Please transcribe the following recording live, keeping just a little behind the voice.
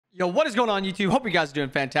Yo, what is going on, YouTube? Hope you guys are doing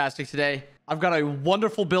fantastic today. I've got a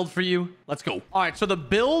wonderful build for you. Let's go. All right, so the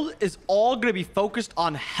build is all going to be focused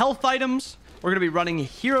on health items. We're going to be running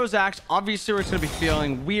Hero's Axe. Obviously, we're going to be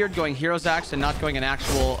feeling weird going Hero's Axe and not going an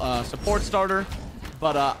actual support starter.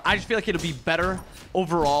 But I just feel like it'll be better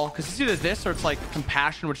overall because it's either this or it's like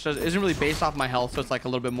Compassion, which isn't really based off my health, so it's like a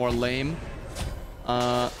little bit more lame.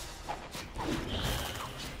 So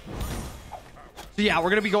yeah, we're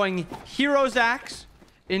going to be going Hero's Axe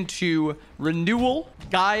into Renewal,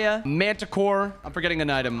 Gaia, Manticore, I'm forgetting an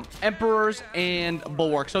item, Emperors, and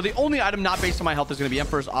Bulwark. So the only item not based on my health is going to be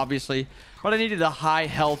Emperors, obviously. But I needed a high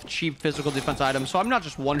health, cheap physical defense item, so I'm not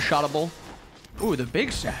just one-shottable. Ooh, the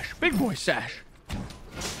big sash. Big boy sash.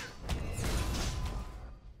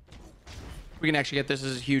 We can actually get this.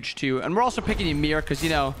 This is huge, too. And we're also picking Ymir because,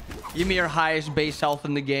 you know, Ymir, highest base health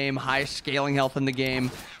in the game, highest scaling health in the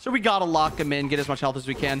game. So we got to lock him in, get as much health as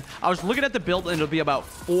we can. I was looking at the build, and it'll be about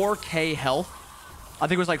 4K health. I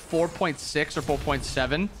think it was like 4.6 or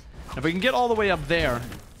 4.7. If we can get all the way up there,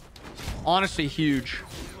 honestly, huge.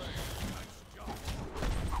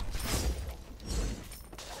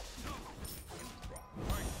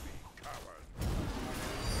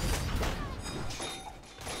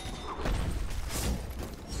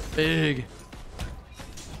 Big.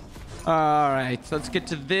 All right, so let's get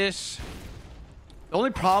to this. The only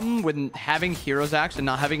problem with having Hero's Axe and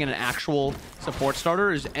not having an actual support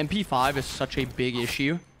starter is MP5 is such a big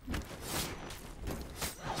issue.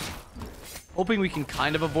 Hoping we can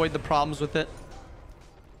kind of avoid the problems with it.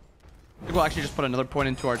 I think we'll actually just put another point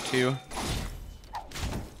into our 2.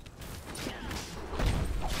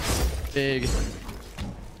 Big.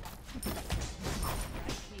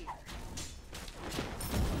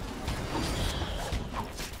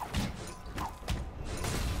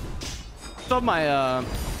 My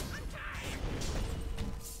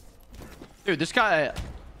dude, this guy,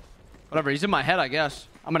 whatever, he's in my head, I guess.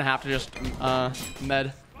 I'm gonna have to just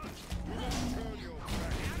med.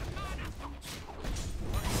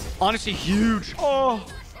 Honestly, huge. Oh,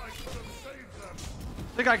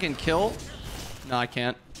 think I can kill? No, I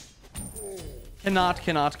can't. Cannot.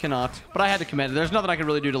 But I had to commit. There's nothing I can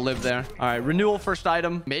really do to live there. All right, Renewal, first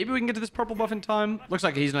item. Maybe we can get to this purple buff in time. Looks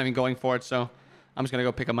like he's not even going for it, so I'm just going to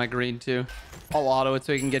go pick up my green, too. I'll auto it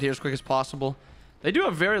so he can get here as quick as possible. They do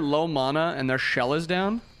have very low mana, and their shell is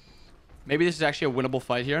down. Maybe this is actually a winnable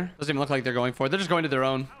fight here. Doesn't even look like they're going for it. They're just going to their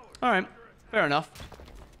own. All right. Fair enough.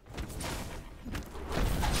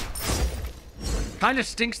 Kind of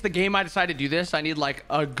stinks the game I decided to do this. I need, like,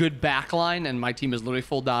 a good backline, and my team is literally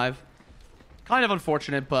full dive. Kind of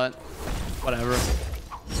unfortunate, but whatever.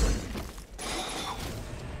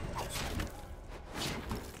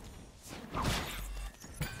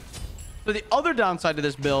 So the other downside to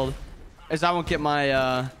this build is I won't get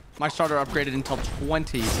my my starter upgraded until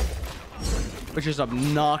 20, which is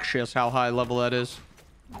obnoxious how high level that is.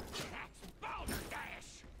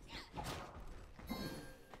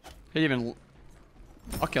 I'll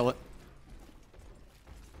kill it.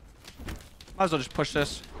 Might as well just push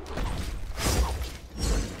this.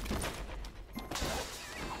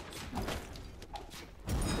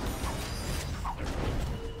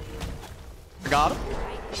 Got him.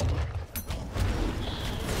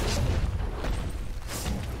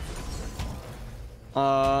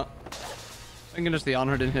 I think just the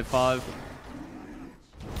honor didn't hit 5.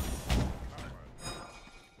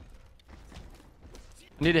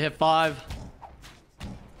 I need to hit 5.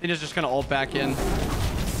 He's just gonna ult back in.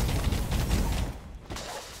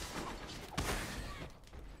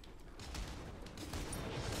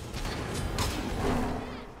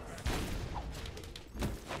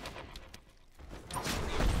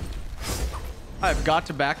 I've got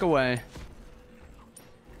to back away.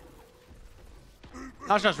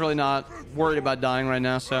 I was just really not worried about dying right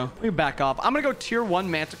now, so let me back off. I'm gonna go tier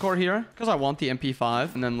 1 Manticore here because I want the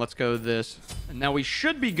MP5, and then let's go this. And now we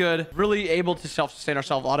should be good, really able to self-sustain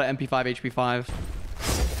ourselves. A lot of MP5, HP5.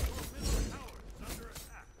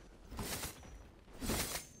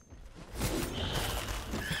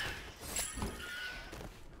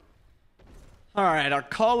 All right, our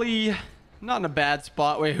Kali, not in a bad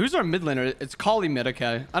spot. Wait, who's our mid laner? It's Kali mid,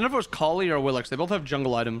 okay. I don't know if it was Kali or Willix. They both have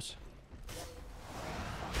jungle items.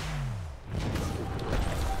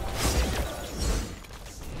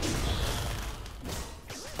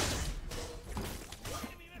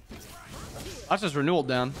 That's just Renewal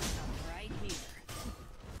down.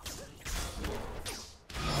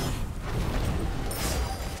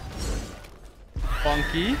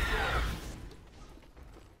 Funky.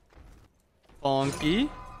 Funky.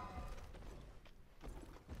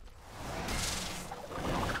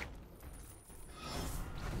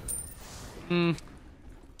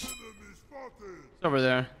 It's over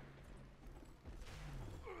there.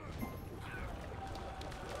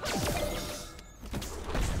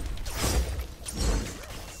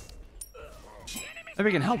 Maybe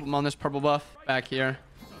we can help him on this purple buff back here.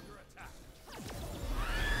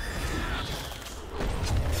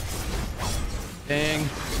 Dang. All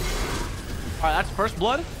right, that's first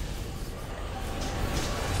blood.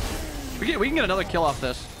 We can get another kill off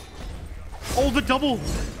this. Oh, the double.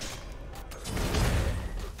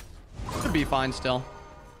 Should be fine still.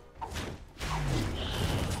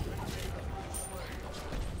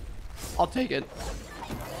 I'll take it.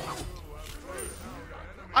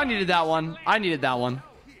 I needed that one. I needed that one.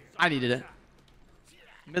 I needed it.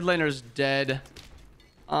 Mid laner's dead.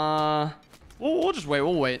 We'll just wait.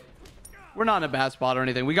 We'll wait. We're not in a bad spot or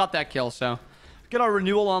anything. We got that kill, so get our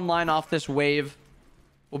renewal online off this wave.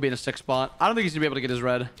 We'll be in a 6 spot. I don't think he's gonna be able to get his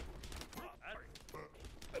red.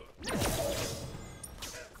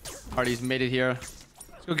 Alright, he's made it here.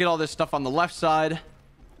 Let's go get all this stuff on the left side.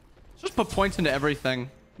 Let's just put points into everything.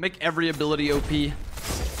 Make every ability OP.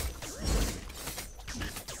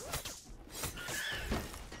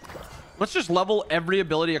 Let's just level every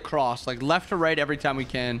ability across, like left to right every time we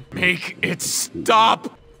can. Make it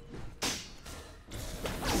stop!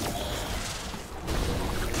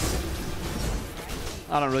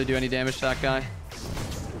 I don't really do any damage to that guy.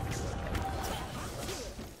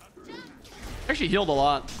 Actually healed a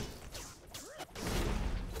lot.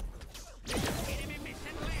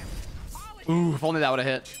 Ooh, if only that would have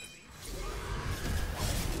hit.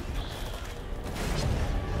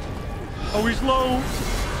 Oh, he's low.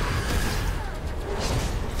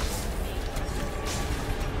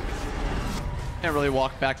 Can't really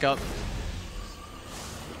walk back up.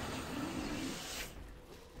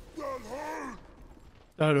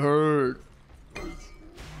 That hurt.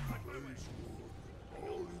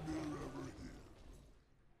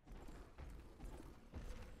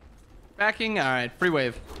 Backing. All right, free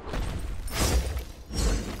wave.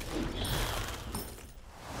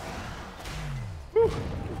 Whew. All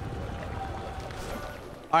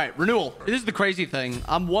right, renewal. This is the crazy thing.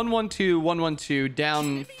 I'm 112, 112,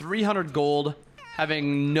 down 300 gold,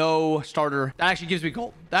 having no starter. That actually gives me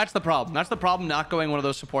gold. That's the problem. That's the problem not going one of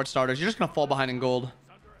those support starters. You're just going to fall behind in gold.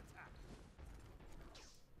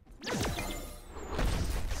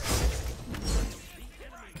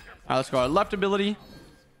 All right, let's go. Our left ability.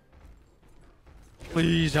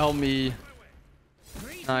 Please help me.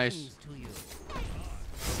 Nice.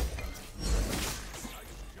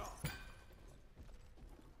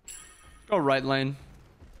 Go right lane.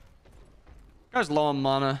 Guy's low on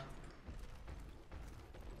mana.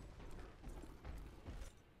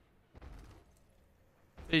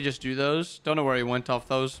 Did he just do those? Don't know where he went off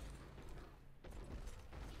those.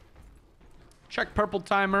 Check purple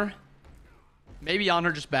timer. Maybe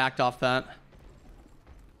Honor just backed off that.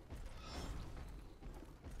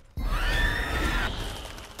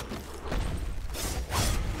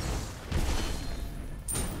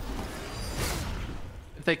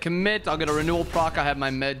 If they commit, I'll get a renewal proc. I have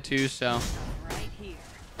my med too, so.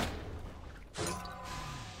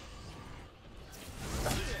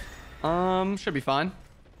 Should be fine.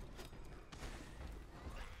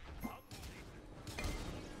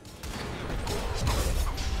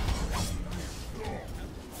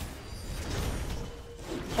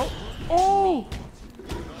 Oh!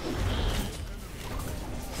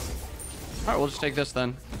 All right, we'll just take this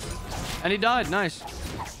then. And he died. Nice.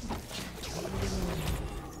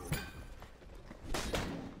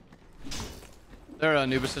 There,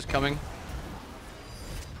 Anubis is coming.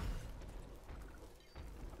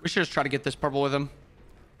 We should just try to get this purple with him.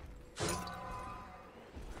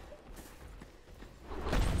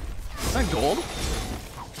 Is that gold?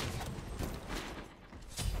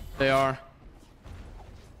 They are.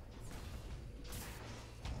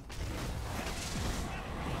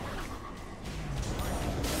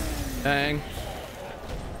 Dang.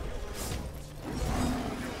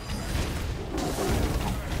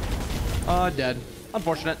 Dead.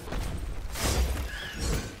 Unfortunate.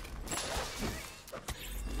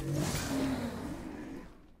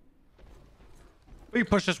 We can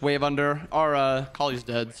push this wave under. Our Collie's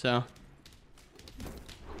dead, so.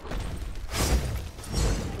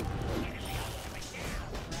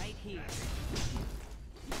 Right here.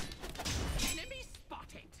 Enemy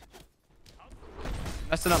spotted.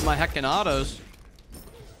 Messing up my heckin' autos.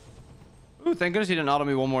 Ooh, thank goodness he didn't auto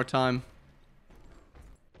me one more time.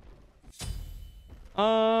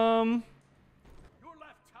 Your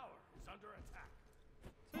left tower is under attack.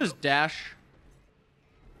 This is dash.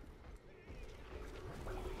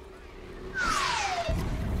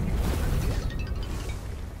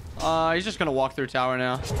 He's just gonna walk through tower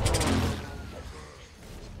now.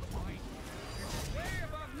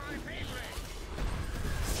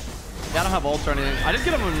 Yeah, I don't have ults or anything. I did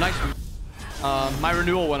get him a nice... my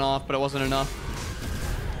renewal went off, but it wasn't enough.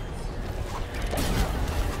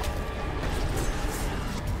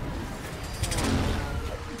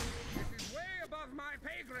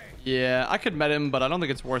 Yeah, I could met him, but I don't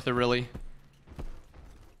think it's worth it, really.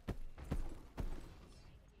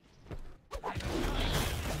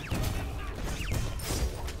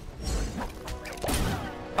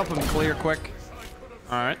 Help him clear quick.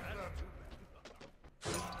 All right.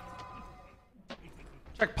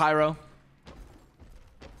 Check Pyro.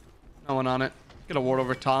 No one on it. Get a ward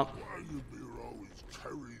over top.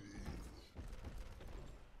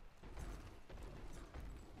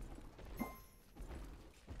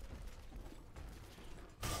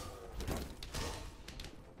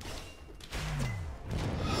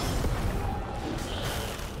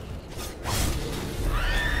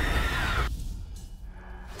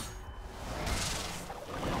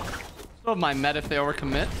 Still have my med if they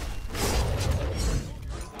overcommit.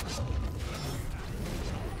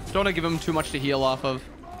 Don't want to give him too much to heal off of.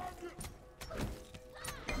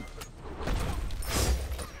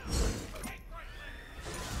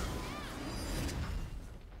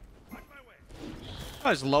 Oh,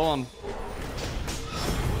 he's low on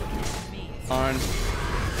Arn.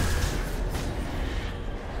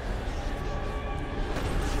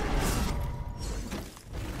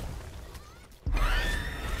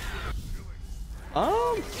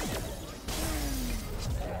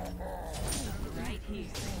 Right here.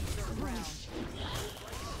 Around.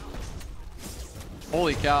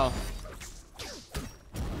 Holy cow.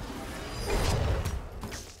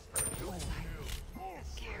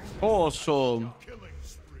 Awesome.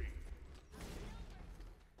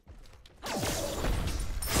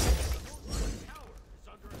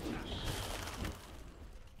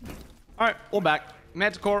 All right, we're back.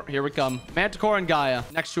 Manticore, here we come. Manticore and Gaia,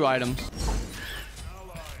 next 2 items.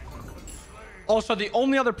 Also, the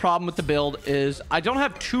only other problem with the build is I don't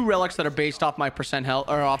have 2 relics that are based off my percent health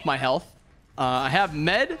or off my health. I have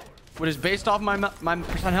med, which is based off my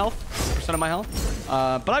percent health, percent of my health,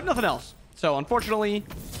 but I have nothing else. So unfortunately,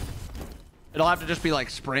 it'll have to just be like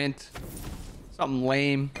sprint, something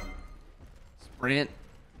lame, sprint,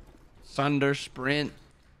 sunder, sprint.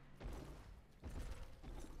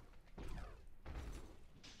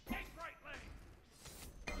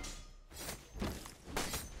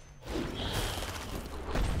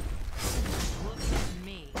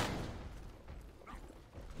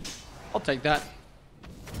 I'll take that.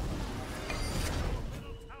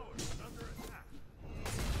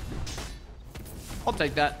 I'll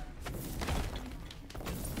take that.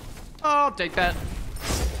 I'll take that.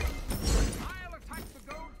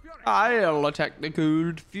 I'll attack the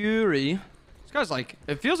Gold Fury. This guy's like,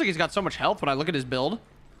 it feels like he's got so much health when I look at his build.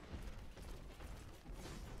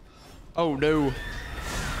 Oh no.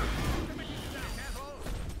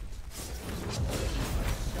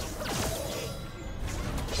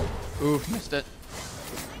 Oof, missed it.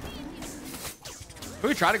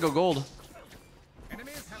 We try to go gold.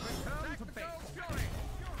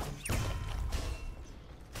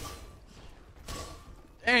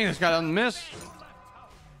 Dang, this guy doesn't miss.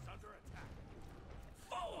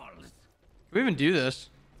 Can we even do this?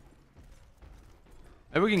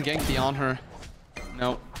 Maybe we can gank beyond her.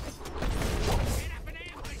 Nope.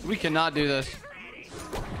 We cannot do this.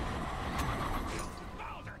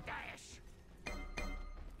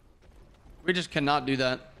 We just cannot do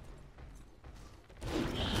that.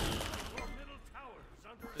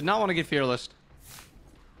 Did not want to get fearless.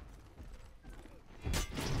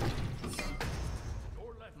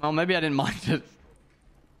 Well, maybe I didn't mind it.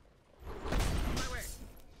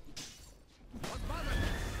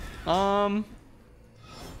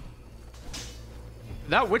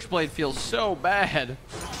 That Witchblade feels so bad.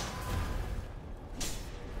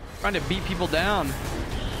 Trying to beat people down.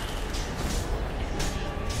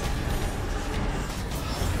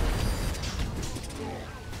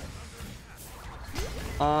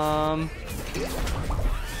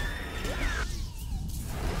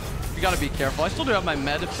 You gotta be careful. I still do have my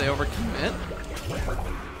med if they overcommit.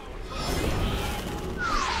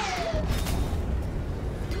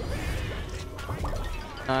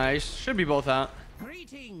 Nice. Should be both out.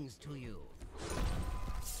 Greetings to you.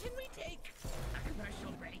 Can we take a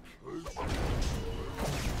commercial break?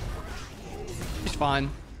 He's fine.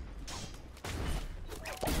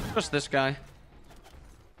 Just this guy.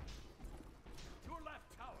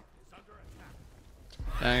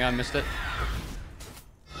 Dang, I missed it.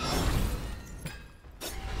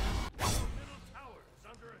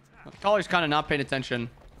 Collier's kind of not paying attention.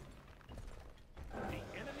 The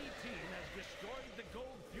enemy team has destroyed the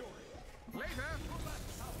Gold Fury.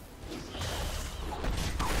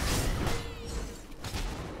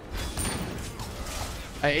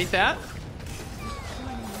 I ate that.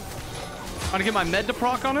 I'm gonna get my med to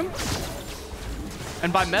proc on him.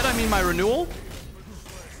 And by med, I mean my renewal.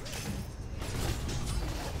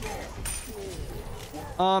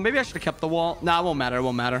 Maybe I should have kept the wall. Nah, it won't matter. It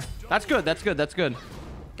won't matter. That's good. That's good. That's good.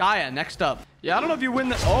 Gaia, next up. Yeah, I don't know if you win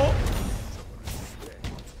the... Oh!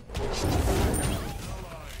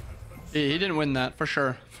 He didn't win that, for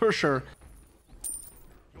sure. For sure.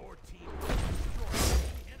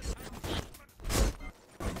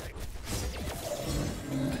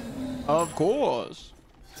 Of course.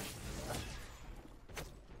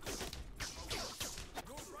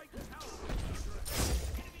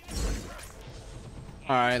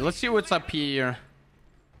 All right, let's see what's up here.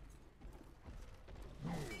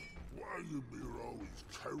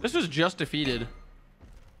 This was just defeated.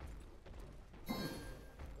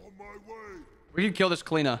 We can kill this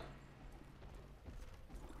Kalina.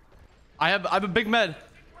 I have a big med.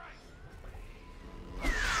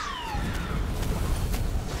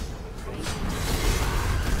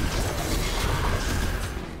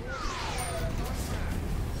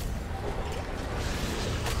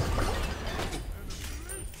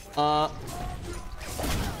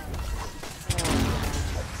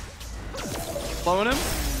 Blowing him.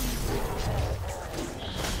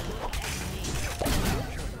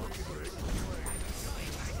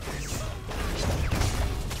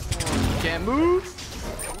 Can't move.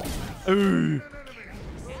 Ooh.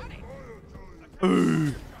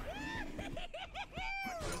 Ooh.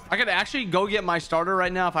 I could actually go get my starter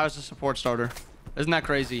right now if I was a support starter. Isn't that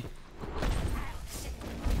crazy?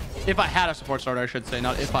 If I had a support starter, I should say,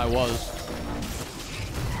 not if I was.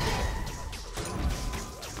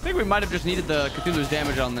 I think we might have just needed the Cthulhu's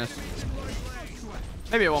damage on this.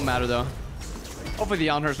 Maybe it won't matter, though. Hopefully the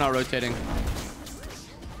Yonher's not rotating.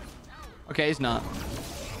 Okay, he's not.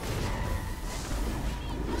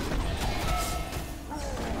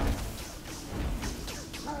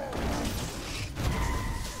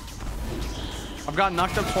 I've gotten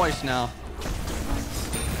knocked up twice now.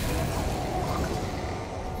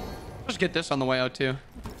 Just get this on the way out, too.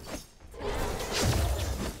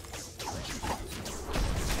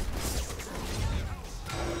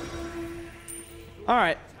 All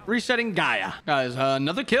right, resetting Gaia. Guys,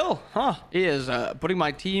 another kill, huh? He is putting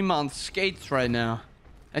my team on skates right now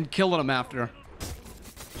and killing them after.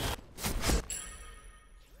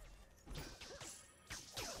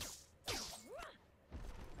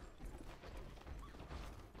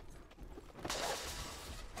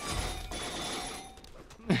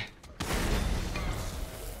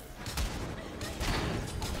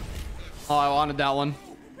 Oh, I wanted that one.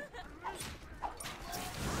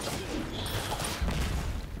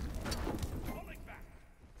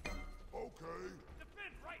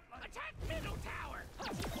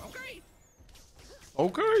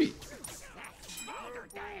 Okay.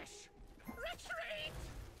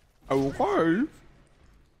 Okay.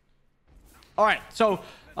 All right. So,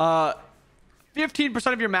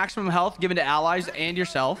 15% of your maximum health given to allies and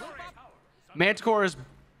yourself. Manticore is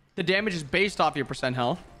the damage is based off your percent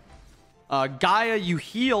health. Gaia, you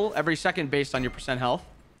heal every second based on your percent health.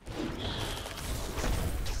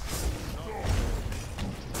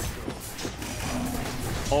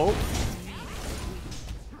 Oh.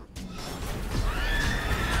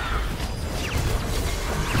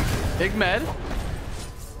 Big med.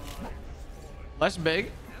 Less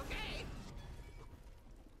big.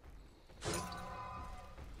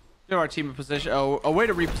 Give our team a position. Oh, a way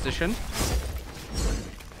to reposition.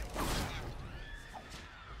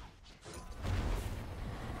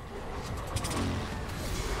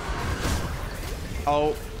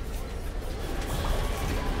 Oh.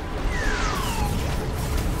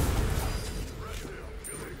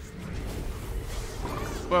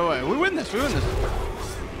 Wait. We win this. We win this.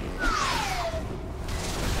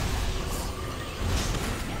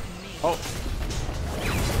 Oh.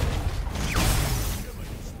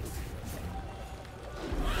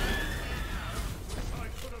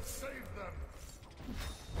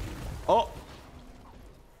 Oh.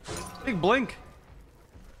 Big blink.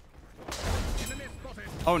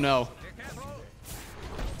 Oh no.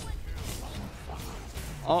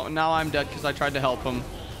 Oh, now I'm dead because I tried to help him.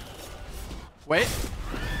 Wait.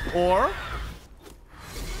 Or...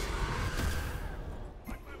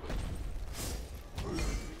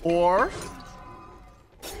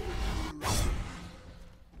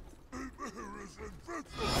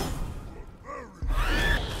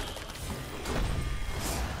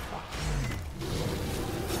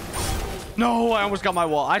 No, I almost got my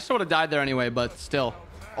wall. I still would have died there anyway, but still.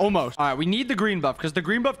 Almost. All right, we need the green buff because the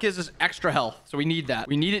green buff gives us extra health. So we need that.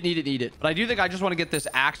 We need it. But I do think I just want to get this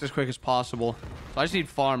axe as quick as possible. So I just need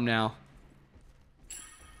farm now.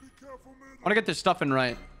 I want to get this stuff in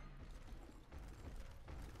right.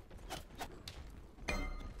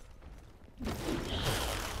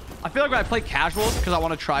 I feel like when I play casuals, because I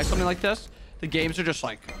want to try something like this, the games are just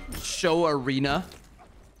like so arena.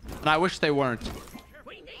 And I wish they weren't.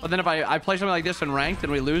 But then if I play something like this in ranked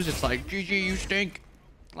and we lose, it's like, GG, you stink.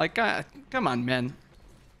 Like, come on, man.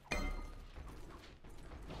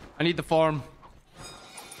 I need the farm.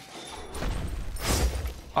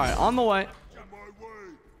 All right, on the way.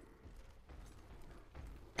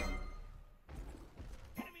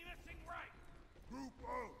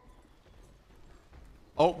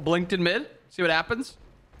 Oh, blinked in mid. See what happens.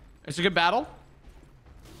 It's a good battle.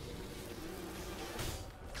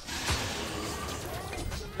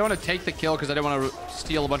 I don't want to take the kill because I didn't want to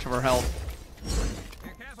steal a bunch of her health. Be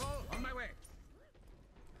careful, on my way.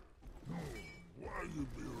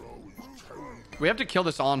 We have to kill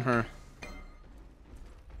this on her.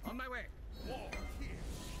 On my way.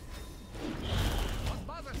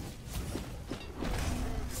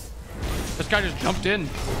 This guy just jumped in.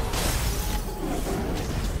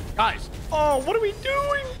 Guys. Oh, what are we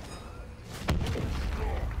doing?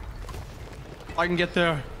 I can get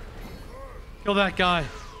there. Kill that guy.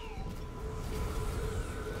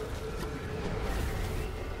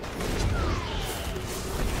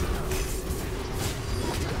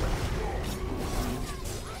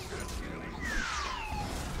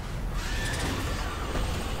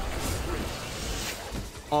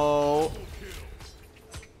 Oh.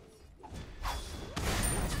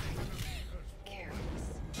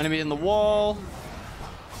 Enemy in the wall.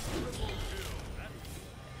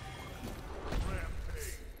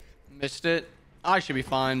 Missed it. I should be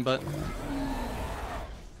fine, but...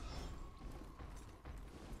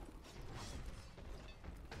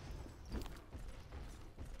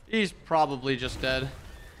 He's probably just dead.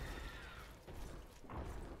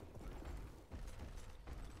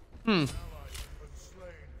 Well,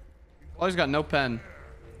 he's got no pen.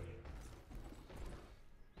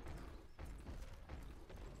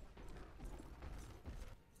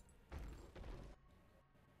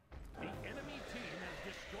 The enemy team has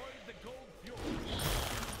destroyed the gold fuel.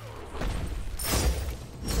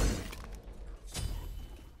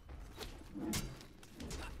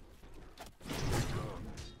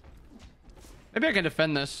 Maybe I can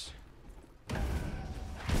defend this.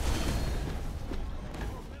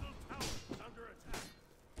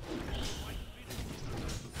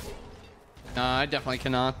 No, I definitely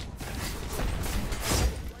cannot.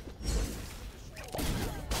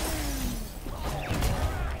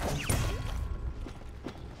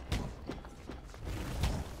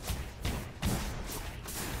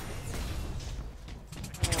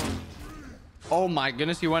 Oh my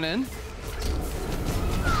goodness, he went in.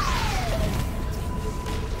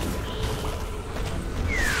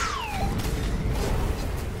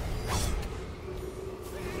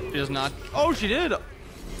 She does not. Oh, she did.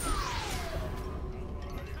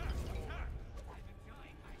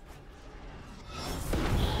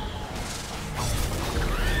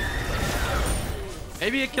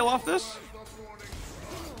 Maybe a kill off this?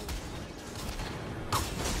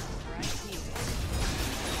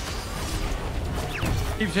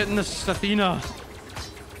 Keeps hitting this Athena.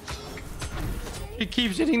 He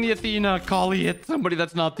keeps hitting the Athena. Kali hit somebody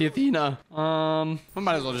that's not the Athena. I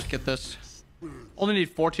might as well just get this. Only need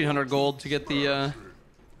 1,400 gold to get the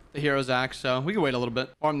hero's axe, so we can wait a little bit.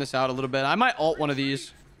 Farm this out a little bit. I might ult one of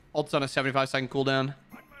these. Ult's on a 75-second cooldown.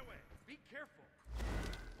 Be careful.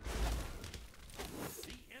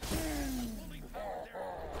 The enemy is fully powered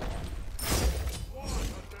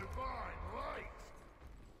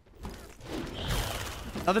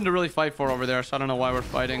there. Nothing to really fight for over there, so I don't know why we're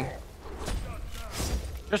fighting.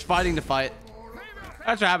 Just fighting to fight.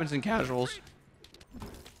 That's what happens in casuals.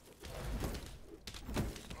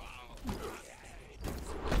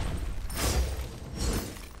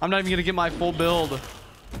 I'm not even gonna get my full build.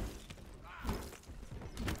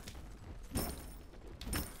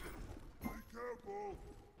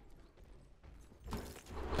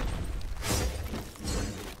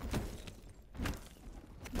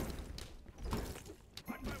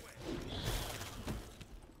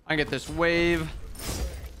 I get this wave.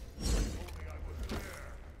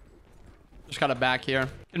 Just got a back here.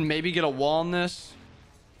 Can maybe get a wall on this.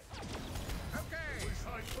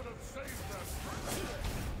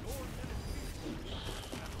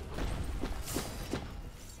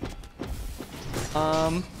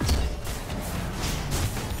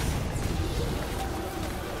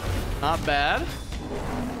 Not bad.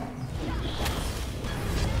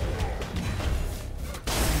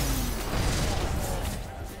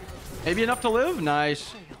 Maybe enough to live.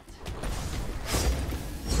 Nice.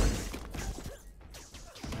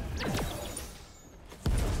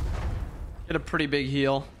 Get a pretty big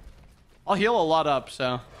heal. I'll heal a lot up,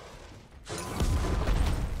 so.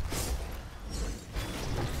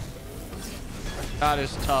 That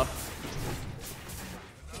is tough.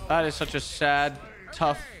 That is such a sad,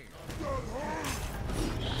 tough.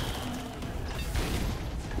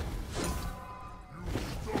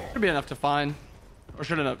 Should be enough to find. Or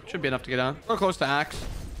should be enough to get out. We're close to axe.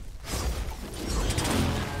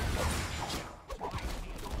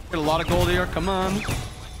 Get a lot of gold here. Come on.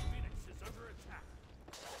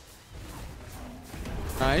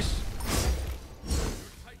 Nice.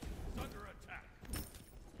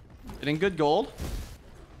 Getting good gold.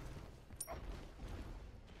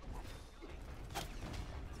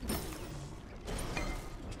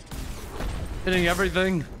 Hitting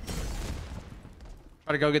everything.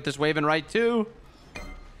 Try to go get this waving right too.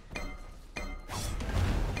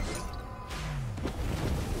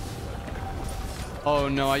 Oh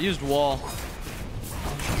no, I used wall.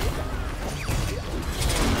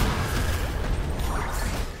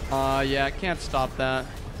 Yeah, I can't stop that.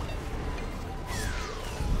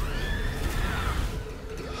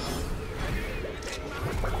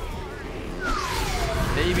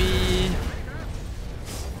 Baby.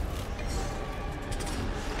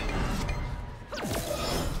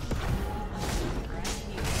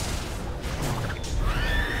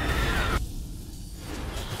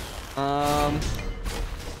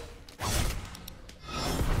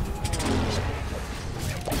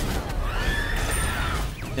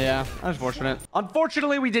 Yeah, unfortunate.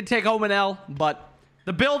 Unfortunately, we did take home an L, but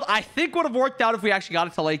the build, I think, would have worked out if we actually got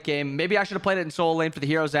it to late game. Maybe I should have played it in solo lane for the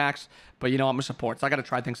Hero's Axe, but you know, I'm a support, so I got to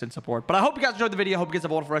try things in support. But I hope you guys enjoyed the video. Hope you guys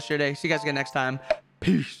have a wonderful rest of your day. See you guys again next time.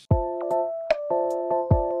 Peace.